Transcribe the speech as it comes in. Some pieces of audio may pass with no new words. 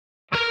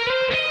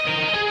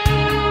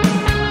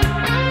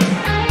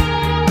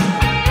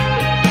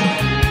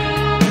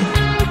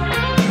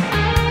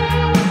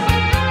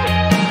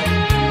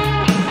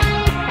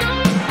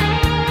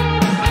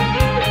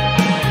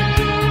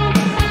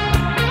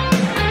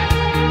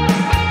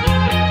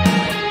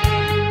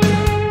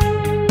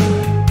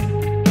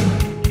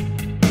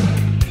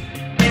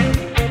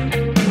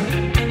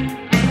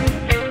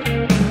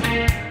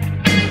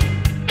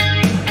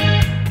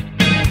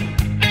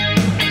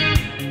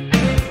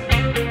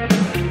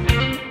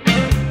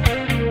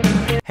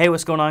Hey,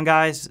 what's going on,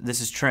 guys?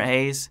 This is Trent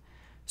Hayes.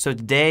 So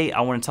today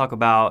I want to talk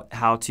about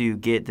how to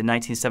get the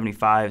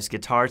 1975's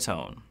guitar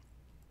tone.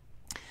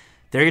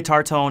 Their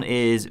guitar tone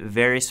is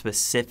very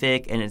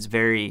specific and it's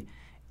very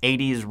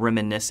 80s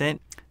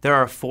reminiscent. There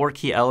are 4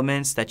 key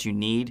elements that you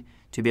need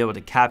to be able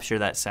to capture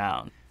that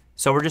sound.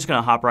 So we're just going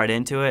to hop right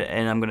into it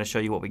and I'm going to show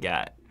you what we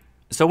got.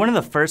 So one of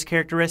the first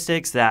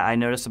characteristics that I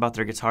noticed about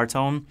their guitar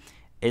tone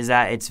is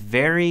that it's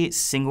very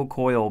single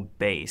coil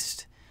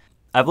based.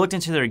 I've looked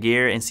into their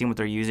gear and seen what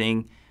they're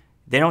using.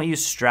 They don't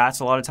use Strats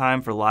a lot of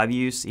time for live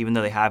use, even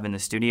though they have in the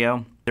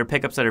studio. They're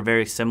pickups that are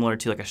very similar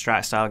to like a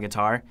Strat style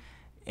guitar,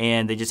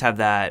 and they just have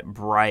that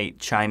bright,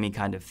 chimey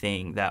kind of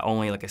thing that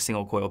only like a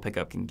single coil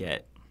pickup can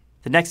get.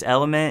 The next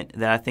element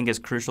that I think is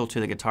crucial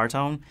to the guitar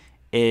tone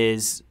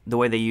is the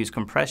way they use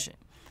compression.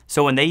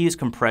 So when they use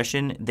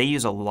compression, they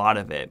use a lot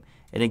of it,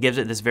 and it gives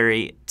it this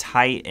very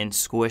tight and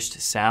squished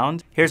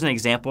sound. Here's an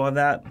example of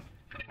that.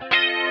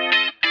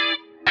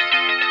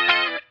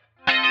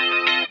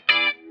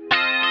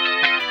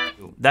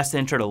 That's the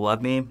intro to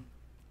Love Me.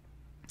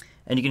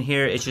 And you can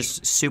hear it's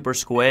just super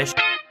squished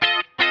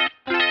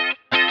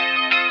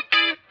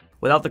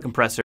without the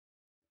compressor.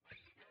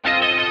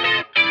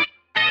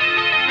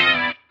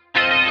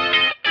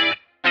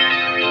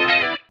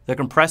 The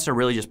compressor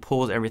really just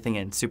pulls everything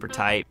in super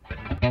tight.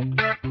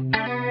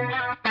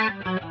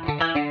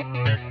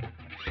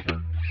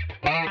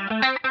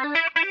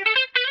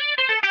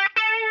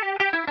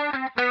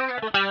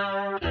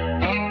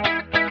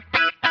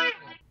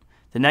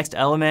 The next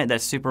element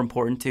that's super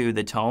important to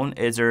the tone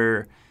is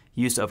their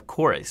use of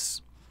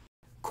chorus.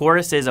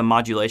 Chorus is a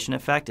modulation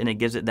effect and it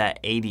gives it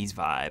that 80s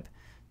vibe.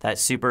 That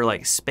super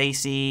like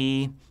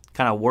spacey,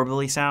 kind of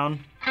warbly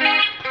sound.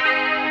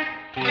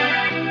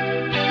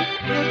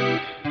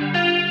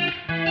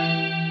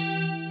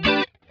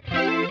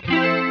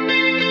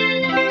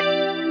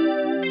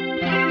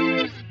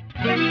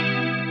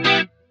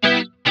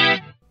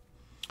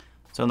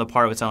 So in the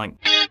part it would sound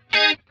like.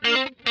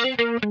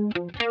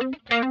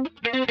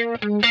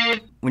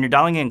 When you're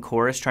dialing in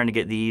chorus trying to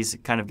get these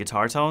kind of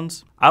guitar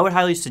tones, I would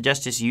highly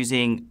suggest just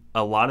using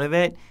a lot of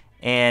it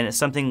and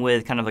something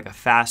with kind of like a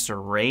faster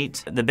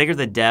rate. The bigger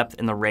the depth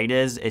and the rate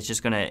is, it's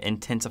just gonna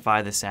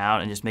intensify the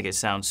sound and just make it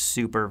sound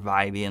super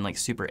vibey and like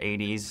super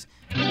 80s.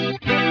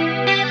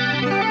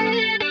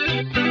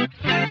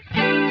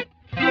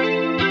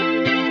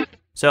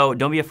 So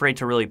don't be afraid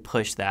to really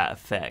push that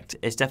effect.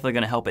 It's definitely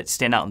gonna help it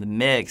stand out in the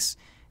mix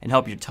and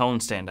help your tone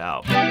stand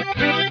out.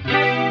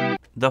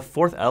 The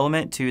 4th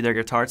element to their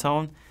guitar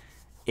tone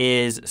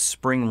is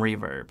spring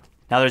reverb.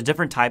 Now there's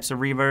different types of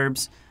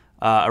reverbs.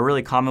 A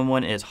really common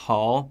one is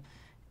Hall,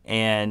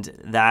 and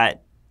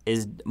that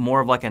is more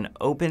of like an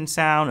open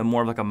sound and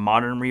more of like a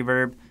modern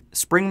reverb.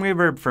 Spring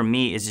reverb for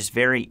me is just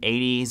very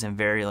 80s and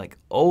very like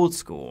old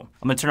school.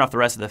 I'm gonna turn off the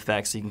rest of the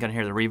effects so you can kind of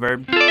hear the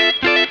reverb.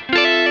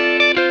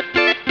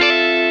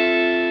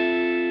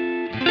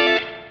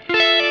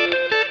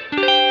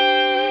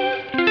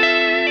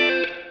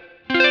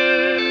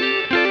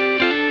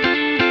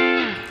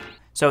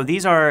 So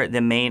these are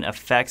the main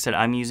effects that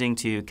I'm using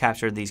to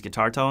capture these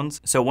guitar tones.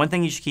 So one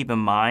thing you should keep in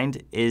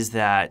mind is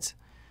that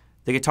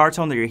the guitar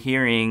tone that you're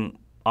hearing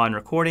on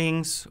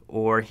recordings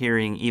or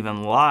hearing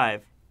even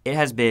live, it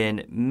has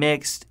been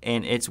mixed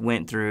and it's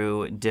went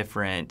through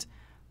different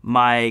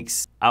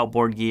mics,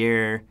 outboard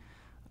gear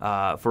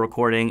for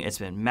recording. It's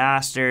been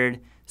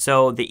mastered.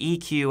 So the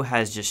EQ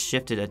has just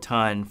shifted a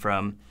ton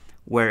from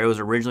where it was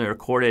originally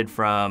recorded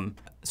from.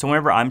 So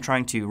whenever I'm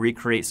trying to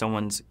recreate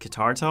someone's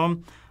guitar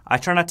tone, I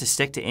try not to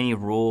stick to any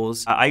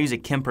rules. I use a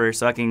Kemper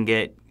so I can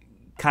get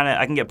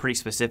pretty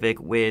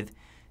specific with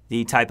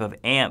the type of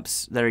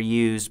amps that are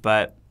used,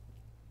 but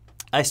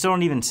I still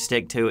don't even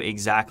stick to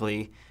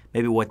exactly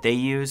maybe what they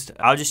used.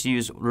 I'll just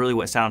use really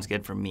what sounds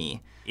good for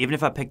me. Even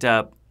if I picked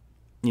up,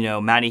 you know,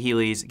 Matty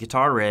Healy's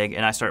guitar rig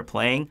and I start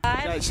playing.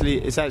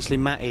 It's actually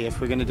Matty if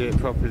we're gonna do it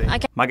properly.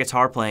 Okay. My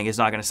guitar playing is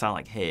not gonna sound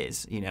like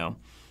his, you know.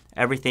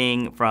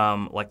 Everything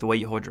from like the way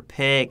you hold your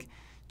pick,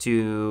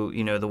 to,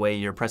 you know, the way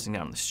you're pressing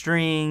down the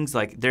strings.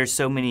 Like there's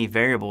so many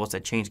variables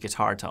that change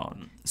guitar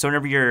tone. So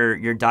whenever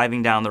you're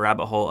diving down the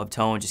rabbit hole of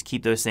tone, just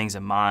keep those things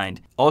in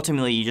mind.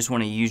 Ultimately, you just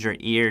want to use your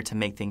ear to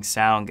make things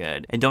sound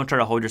good and don't try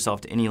to hold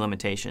yourself to any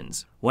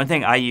limitations. One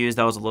thing I used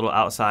that was a little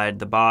outside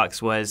the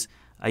box was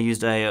I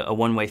used a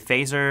one-way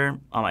phaser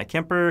on my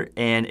Kemper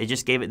and it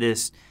just gave it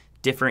this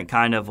different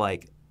kind of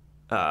like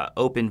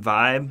open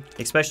vibe,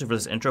 especially for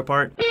this intro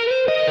part.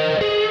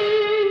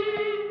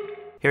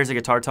 Here's a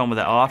guitar tone with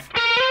it off.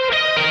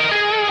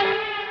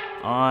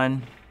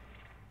 On.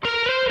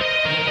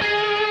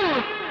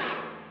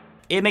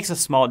 It makes a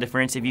small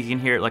difference if you can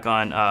hear it like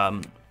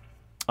on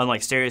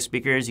like stereo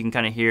speakers. You can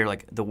kind of hear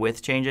like the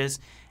width changes,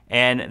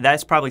 and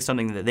that's probably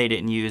something that they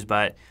didn't use.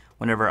 But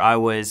whenever I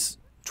was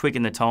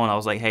tweaking the tone, I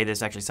was like, hey,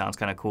 this actually sounds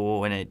kind of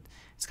cool, and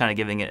it's kind of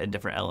giving it a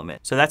different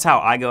element. So that's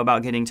how I go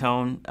about getting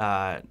tone.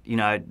 You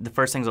know, the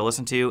first things I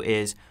listen to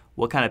is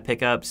what kind of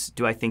pickups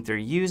do I think they're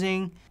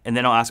using? And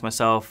then I'll ask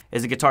myself,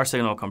 is the guitar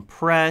signal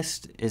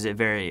compressed? Is it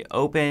very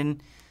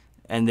open?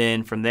 And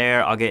then from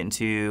there, I'll get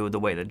into the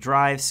way the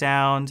drive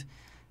sound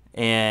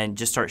and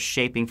just start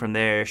shaping from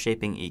there,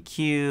 shaping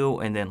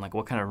EQ, and then like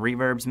what kind of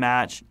reverbs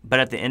match. But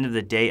at the end of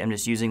the day, I'm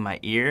just using my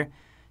ear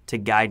to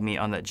guide me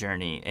on that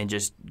journey and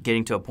just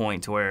getting to a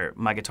point to where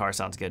my guitar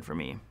sounds good for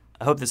me.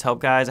 I hope this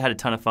helped, guys. I had a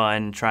ton of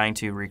fun trying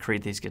to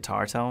recreate these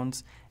guitar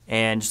tones.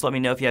 And just let me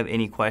know if you have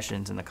any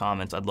questions in the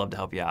comments. I'd love to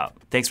help you out.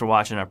 Thanks for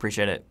watching. I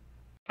appreciate it.